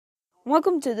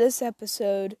Welcome to this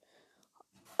episode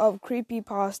of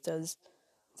Creepypastas.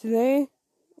 Today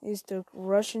is the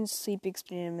Russian sleep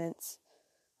experiments.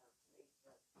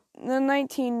 In the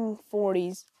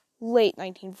 1940s, late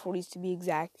 1940s to be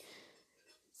exact,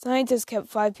 scientists kept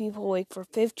 5 people awake for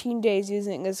 15 days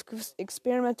using an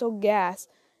experimental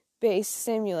gas-based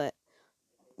stimulant.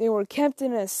 They were kept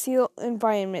in a sealed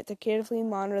environment to carefully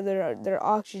monitor their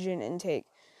oxygen intake,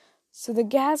 so the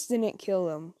gas didn't kill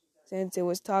them, since it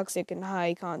was toxic in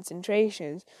high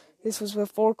concentrations. This was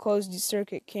before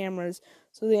closed-circuit cameras,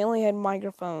 so they only had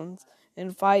microphones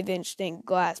and 5-inch stained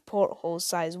glass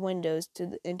porthole-sized windows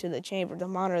into the chamber to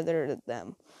monitor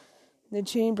them. The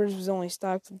chambers was only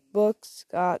stocked with books,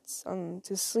 cots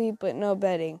to sleep, but no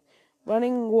bedding,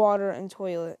 running water and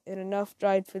toilet, and enough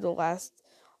dried food to last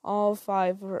all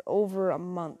 5 for over a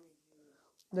month.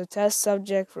 The test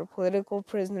subjects were political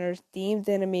prisoners deemed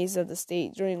enemies of the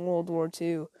state during World War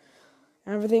II.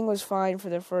 Everything was fine for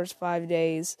the first 5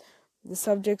 days. The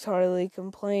subjects hardly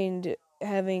complained,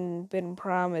 having been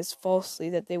promised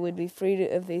falsely that they would be freed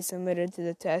if they submitted to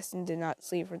the test and did not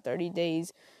sleep for 30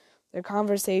 days. Their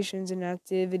conversations and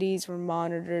activities were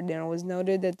monitored, and it was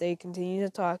noted that they continued to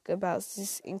talk about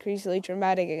increasingly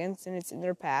traumatic incidents in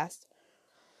their past.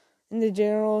 And the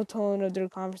general tone of their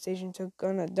conversation took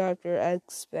on a darker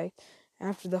aspect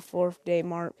after the 4th day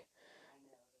mark.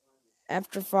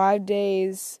 After 5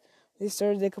 days, they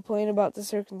started to complain about the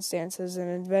circumstances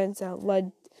and events that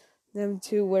led them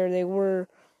to where they were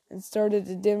and started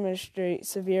to demonstrate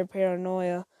severe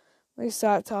paranoia. They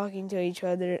stopped talking to each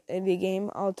other and began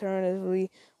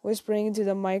alternatively whispering into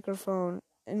the microphone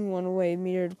in one-way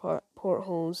mirrored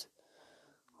portholes.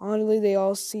 Oddly, they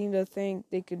all seemed to think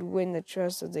they could win the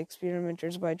trust of the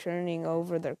experimenters by turning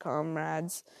over their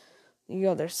comrades, the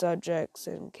other subjects,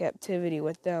 in captivity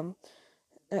with them.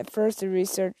 At first, the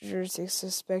researchers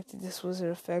suspected this was an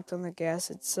effect on the gas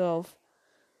itself.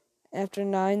 After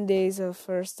 9 days, the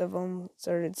first of them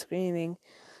started screaming.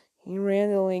 He ran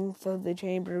the length of the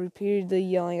chamber, repeatedly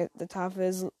yelling at the top of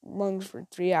his lungs for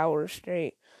 3 hours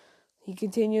straight. He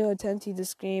continued attempting to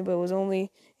scream, but was only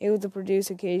able to produce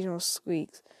occasional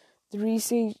squeaks. The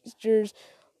researchers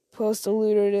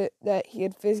postulated that he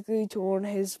had physically torn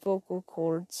his vocal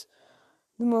cords.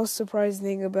 The most surprising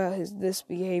thing about this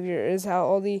behavior is how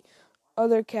all the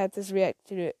other captives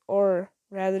reacted to it, or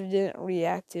rather didn't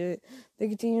react to it. They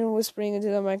continued whispering into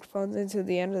the microphones until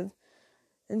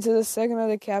the second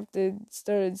other captive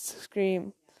started to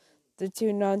scream. The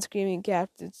 2 non-screaming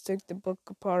captives took the book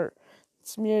apart,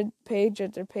 smeared page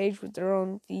after page with their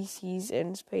own feces,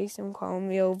 and spaced them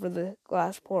calmly over the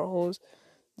glass portholes.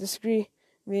 The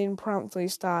screaming promptly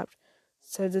stopped,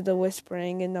 so did the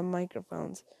whispering in the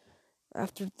microphones.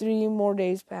 After 3 more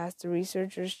days passed, the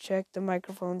researchers checked the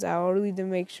microphones hourly to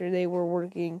make sure they were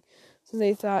working, so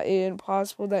they thought it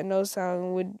impossible that no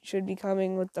sound should be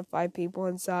coming with the 5 people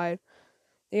inside.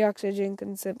 The oxygen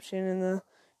consumption in the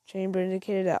chamber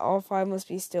indicated that all 5 must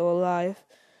be still alive.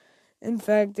 In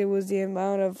fact, it was the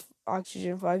amount of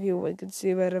oxygen 5 people would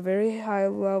consume at a very high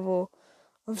level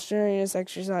of strenuous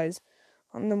exercise.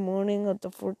 On the morning of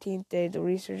the 14th day, the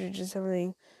researchers did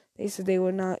something they said they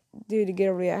would not do to get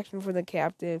a reaction from the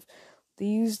captive. They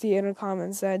used the intercom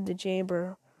inside the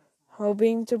chamber,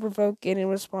 hoping to provoke any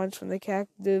response from the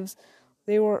captives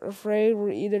they were afraid were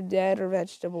either dead or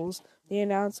vegetables. They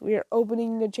announced, "We are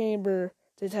opening the chamber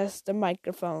to test the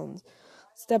microphones.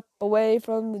 Step away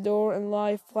from the door and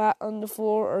lie flat on the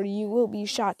floor, or you will be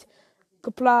shot.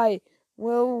 Comply.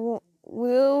 Will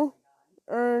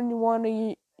earn one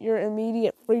of your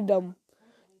immediate freedom."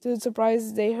 To their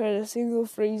surprise, they heard a single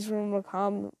phrase from a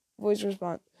calm voice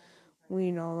respond,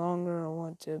 "We no longer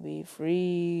want to be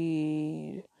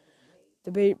freed."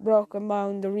 Debate broke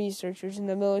among the researchers and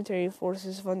the military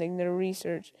forces funding their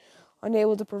research.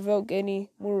 Unable to provoke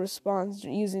any more response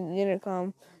using the intercom,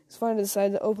 it was finally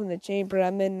decided to open the chamber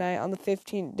at midnight on the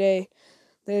 15th day.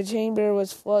 The chamber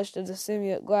was flushed of the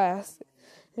simulant glass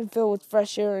and filled with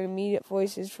fresh air, and immediate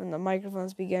voices from the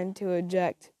microphones began to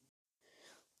eject.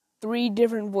 3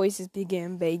 different voices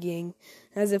began begging,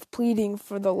 as if pleading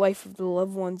for the life of the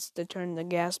loved ones, to turn the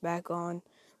gas back on.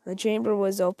 The chamber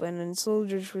was open, and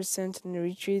soldiers were sent in to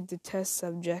retrieve the test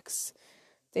subjects.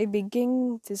 They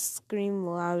began to scream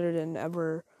louder than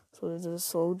ever, so did the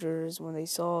soldiers when they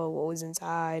saw what was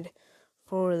inside.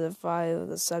 4 of the 5 of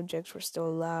the subjects were still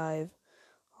alive,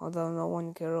 although no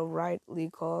one could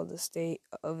rightly call the state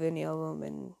of any of them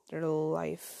in their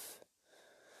life.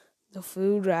 The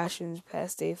food rations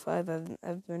past day 5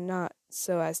 have been not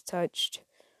so as touched.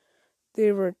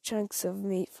 There were chunks of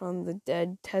meat from the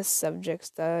dead test subjects'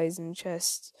 thighs and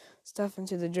chests stuffed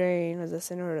into the drain of the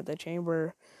center of the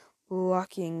chamber.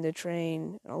 blocking the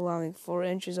train, allowing 4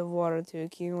 inches of water to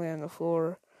accumulate on the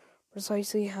floor.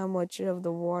 Precisely how much of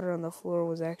the water on the floor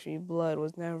was actually blood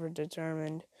was never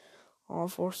determined. All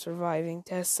 4 surviving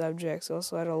test subjects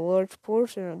also had a large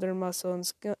portion of their muscle and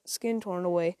skin torn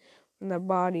away from their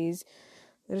bodies.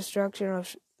 The destruction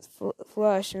of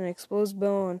flesh and exposed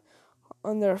bone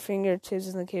on their fingertips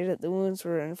indicated that the wounds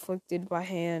were inflicted by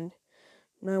hand,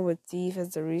 not with teeth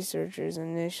as the researchers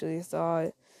initially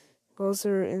thought.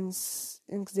 Closer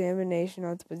examination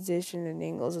of the position and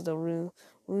angles of the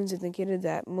wounds indicated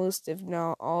that most, if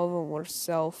not all of them, were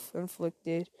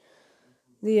self-inflicted.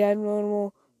 The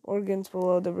abnormal organs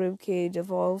below the rib cage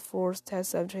of all 4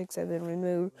 test subjects had been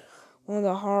removed. While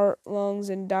the heart, lungs,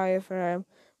 and diaphragm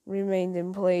remained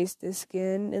in place, the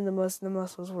skin and the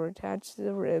muscles were attached to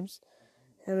the ribs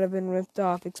and had been ripped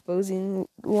off, exposing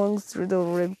lungs through the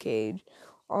rib cage.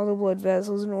 All the blood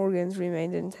vessels and organs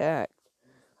remained intact.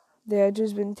 They had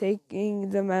just been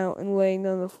taking them out and laying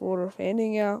them on the floor,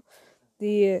 fanning out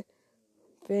the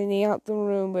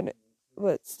room,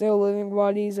 but still living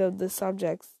bodies of the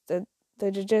subjects. The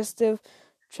digestive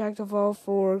tract of all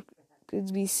 4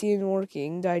 could be seen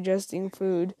working, digesting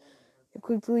food. It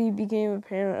quickly became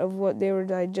apparent of what they were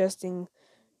digesting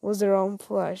was their own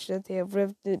flesh that they had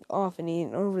ripped it off and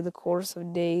eaten over the course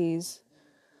of days.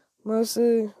 Most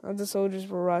of the soldiers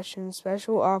were Russian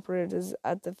special operatives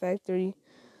at the factory,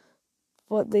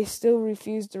 but they still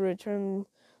refused to return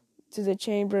to the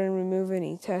chamber and remove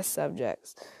any test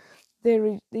subjects.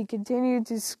 They continued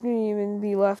to scream and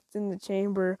be left in the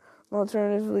chamber, and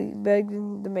alternatively begged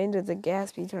and demanded the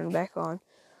gas be turned back on,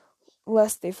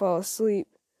 lest they fall asleep.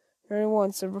 During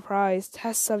one surprise,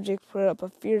 test subjects put up a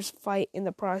fierce fight in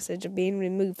the process of being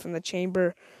removed from the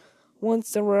chamber.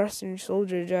 Once the Russian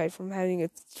soldier died from having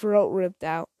his throat ripped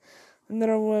out.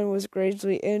 Another one was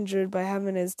gravely injured by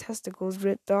having his testicles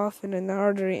ripped off and an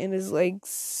artery in his leg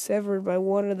severed by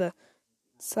one of the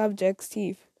subject's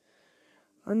teeth.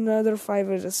 Another 5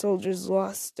 of the soldiers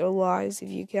lost their lives, if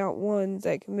you count one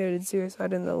that committed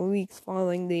suicide in the weeks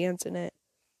following the incident.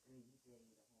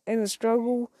 In the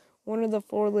struggle, one of the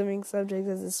 4 living subjects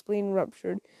had his spleen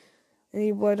ruptured, and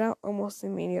he bled out almost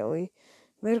immediately.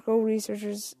 Medical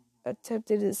researchers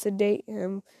attempted to sedate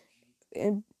him,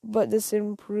 but this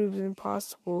proved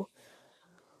impossible.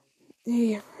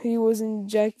 He was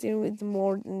injected with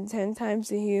more than 10 times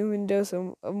the human dose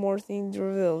of morphine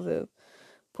derivative,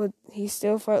 but he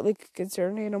still fought like a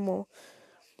concerned animal,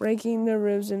 breaking the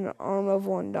ribs and arm of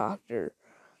one doctor.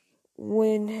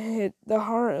 When the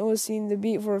heart was seen to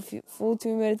beat for a full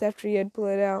 2 minutes after he had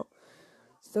bled out,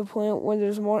 to the point where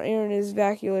there's more air in his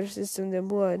vascular system than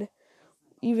blood.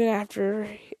 Even after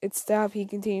it stopped, he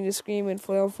continued to scream and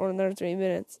flail for another 3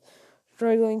 minutes,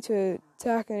 struggling to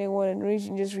attack anyone and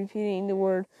reaching, just repeating the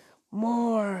word,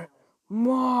 more,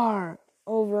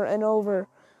 over and over,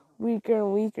 weaker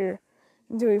and weaker,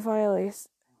 until he finally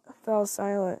fell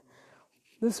silent.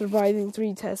 The surviving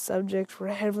 3 test subjects were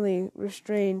heavily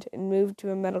restrained and moved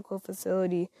to a medical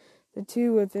facility. The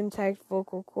 2 with intact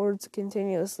vocal cords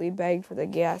continuously begged for the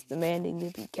gas, demanding to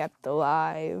be kept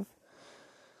alive.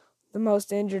 The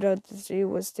most injured of the 3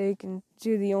 was taken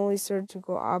to the only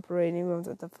surgical operating room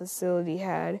that the facility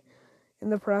had. In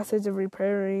the process of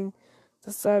repairing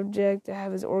the subject to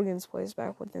have his organs placed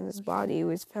back within his body, it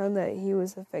was found that he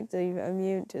was effectively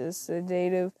immune to the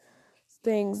sedative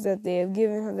things that they had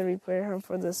given him to prepare him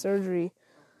for the surgery.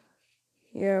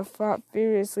 He had fought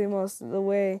furiously most of the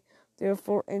way through a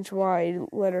 4-inch wide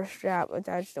leather strap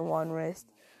attached to one wrist.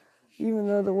 Even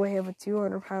though the weight of a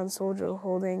 200-pound soldier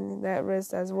holding that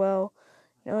wrist as well,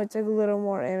 it took a little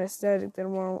more anesthetic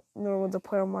than normal to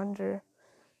put him under.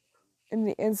 In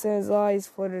the instant his eyes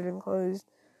fluttered and closed,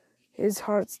 his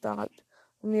heart stopped.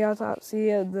 In the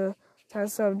autopsy of the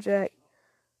test subject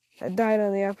that died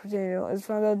on the opportunity, it was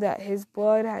found out that his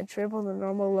blood had tripled the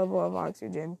normal level of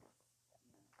oxygen.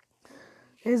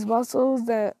 His muscles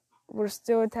that were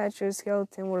still attached to his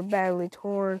skeleton were badly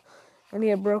torn, and he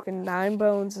had broken 9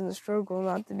 bones in the struggle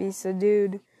not to be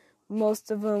subdued. Most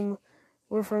of them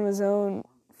were from his own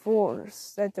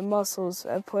force that the muscles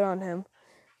had put on him.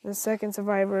 The second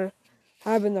survivor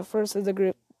had been the first of the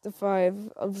group, the 5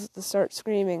 of the start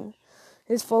screaming.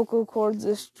 His vocal cords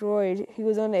destroyed. He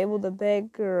was unable to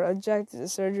beg or object to the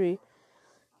surgery.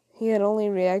 He had only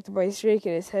reacted by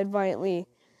shaking his head violently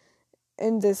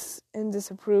in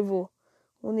disapproval.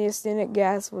 When the anesthetic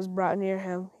gas was brought near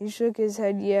him, he shook his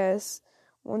head yes.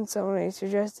 When someone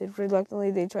suggested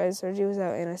reluctantly they try the surgery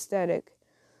without anesthetic.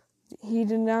 He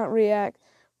did not react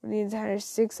for the entire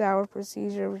 6-hour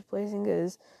procedure, replacing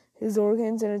his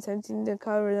organs and attempting to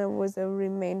cover them with the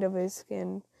remainder of his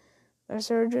skin. The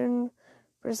surgeon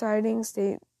presiding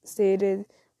stated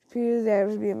repeatedly that it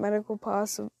would be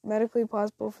medically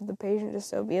possible for the patient to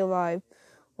still be alive.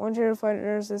 One terrified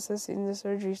nurse assisting the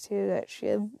surgery stated that she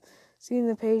had seen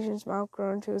the patient's mouth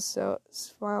grow into a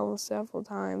smile several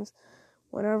times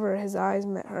whenever his eyes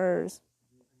met hers.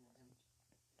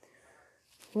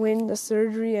 When the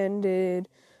surgery ended,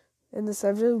 and the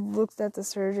subject looked at the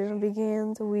surgeon and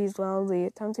began to wheeze loudly,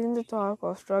 attempting to talk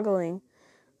while struggling.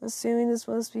 Assuming this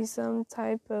must be some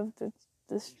type of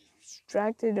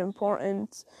distracted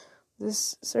importance, the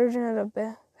surgeon had a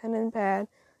pen and pad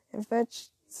and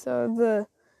fetched so the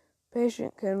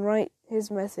patient could write his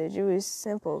message. It was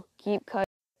simple: keep cutting.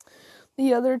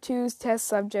 The other two test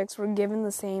subjects were given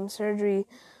the same surgery,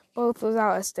 both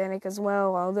without a static as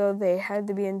well, although they had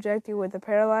to be injected with a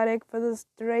paralytic for the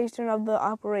duration of the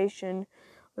operation.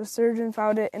 The surgeon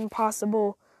found it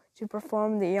impossible to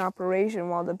perform the operation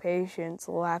while the patients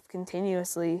laughed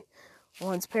continuously.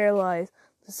 Once paralyzed,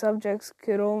 the subjects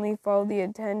could only follow the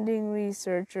attending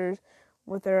researchers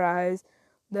with their eyes.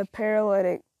 The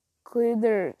paralytic cleared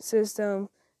their system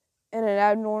in an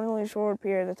abnormally short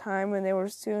period of time, and they were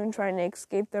soon trying to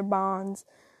escape their bonds.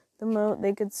 The moment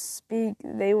they could speak,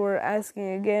 they were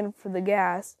asking again for the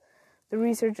gas. The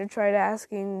researcher tried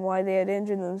asking why they had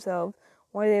injured themselves,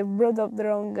 why they had ripped up their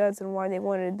own guts, and why they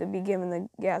wanted to be given the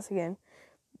gas again.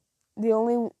 The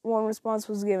only one response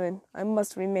was given: I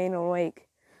must remain awake.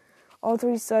 All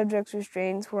three subjects'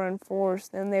 restraints were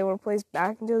enforced, and they were placed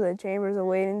back into the chambers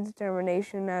awaiting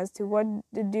determination as to what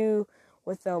to do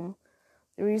with them.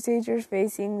 The researchers,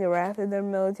 facing the wrath of their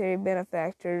military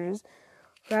benefactors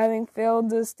for having failed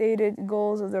the stated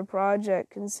goals of their project,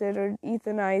 considered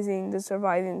euthanizing the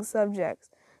surviving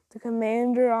subjects. The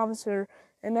commander officer,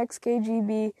 an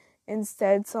ex-KGB,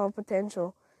 instead saw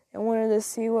potential and wanted to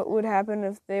see what would happen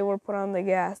if they were put on the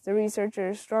gas. The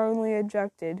researchers strongly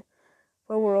objected,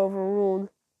 but were overruled.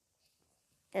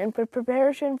 In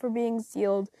preparation for being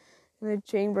sealed in the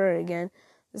chamber again,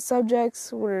 the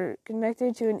subjects were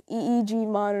connected to an EEG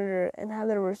monitor and had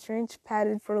their restraints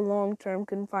padded for long-term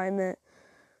confinement.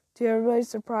 To everybody's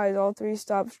surprise, all three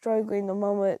stopped struggling the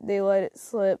moment they let it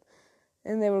slip,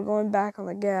 and they were going back on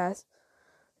the gas.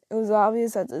 It was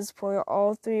obvious at this point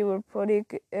all three were putting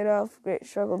it off great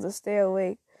struggle to stay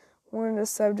awake. One of the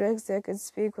subjects that could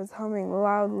speak was humming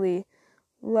loudly,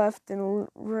 left and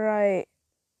right,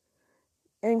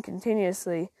 and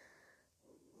continuously.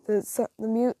 The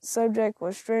mute subject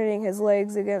was straining his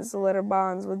legs against the letter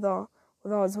bonds with all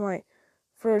his might.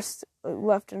 First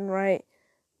left and right,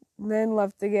 then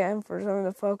left again for someone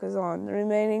to focus on. The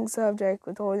remaining subject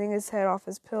was holding his head off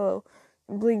his pillow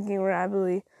and blinking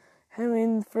rapidly,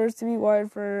 having first to be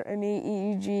wired for an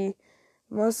EEG.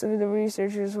 Most of the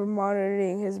researchers were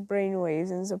monitoring his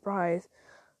brainwaves in surprise.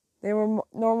 They were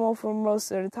normal for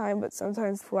most of the time, but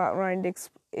sometimes flatlined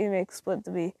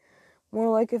inexplicably, more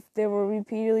like if they were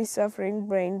repeatedly suffering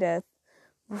brain death.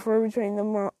 Before returning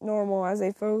to normal, as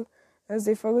they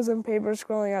focused on paper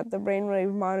scrolling at the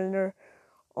brainwave monitor,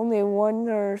 only one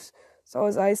nurse saw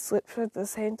his eyes slip shut at the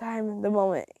same time. The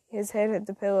moment his head hit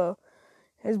the pillow,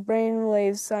 his brain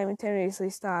waves simultaneously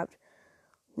stopped.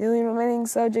 The only remaining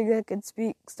subject that could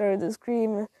speak started to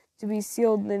scream to be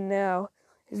sealed in now.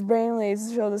 His brain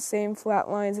waves showed the same flat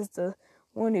lines as the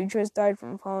one who just died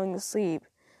from falling asleep.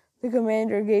 The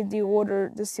commander gave the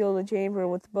order to seal the chamber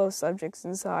with both subjects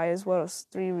inside, as well as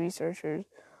three researchers.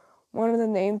 One of the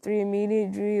named three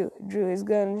immediately drew his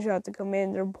gun and shot the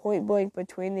commander point blank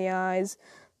between the eyes,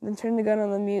 then turned the gun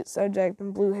on the mute subject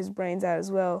and blew his brains out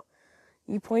as well.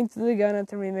 He pointed the gun at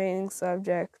the remaining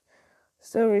subject,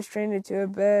 still restrained to a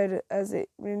bed, as the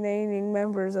remaining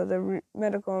members of the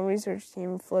medical and research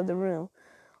team fled the room.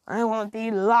 I won't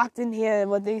be locked in here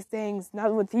with these things,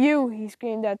 not with you, he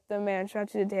screamed at the man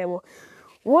strapped to the table.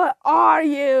 What are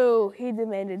you? He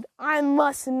demanded. I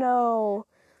must know.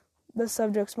 The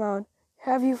subject smiled.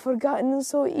 Have you forgotten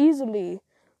so easily?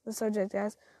 The subject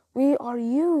asked. We are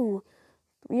you.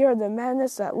 We are the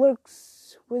madness that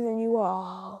lurks within you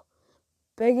all,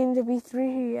 begging to be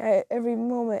free at every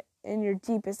moment in your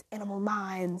deepest animal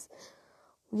minds.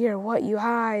 We are what you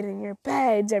hide in your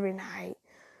beds every night.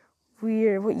 We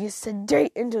are what you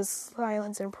sedate into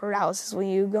silence and paralysis when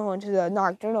you go into the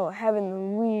nocturnal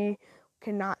heaven we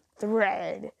cannot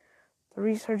thread. The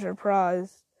researcher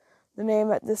paused, the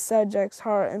name at the subject's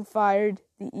heart, and fired.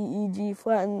 The EEG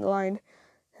flattened line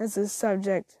as the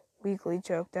subject weakly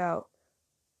choked out.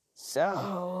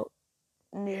 So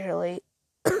nearly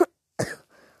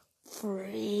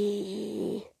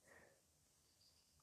free.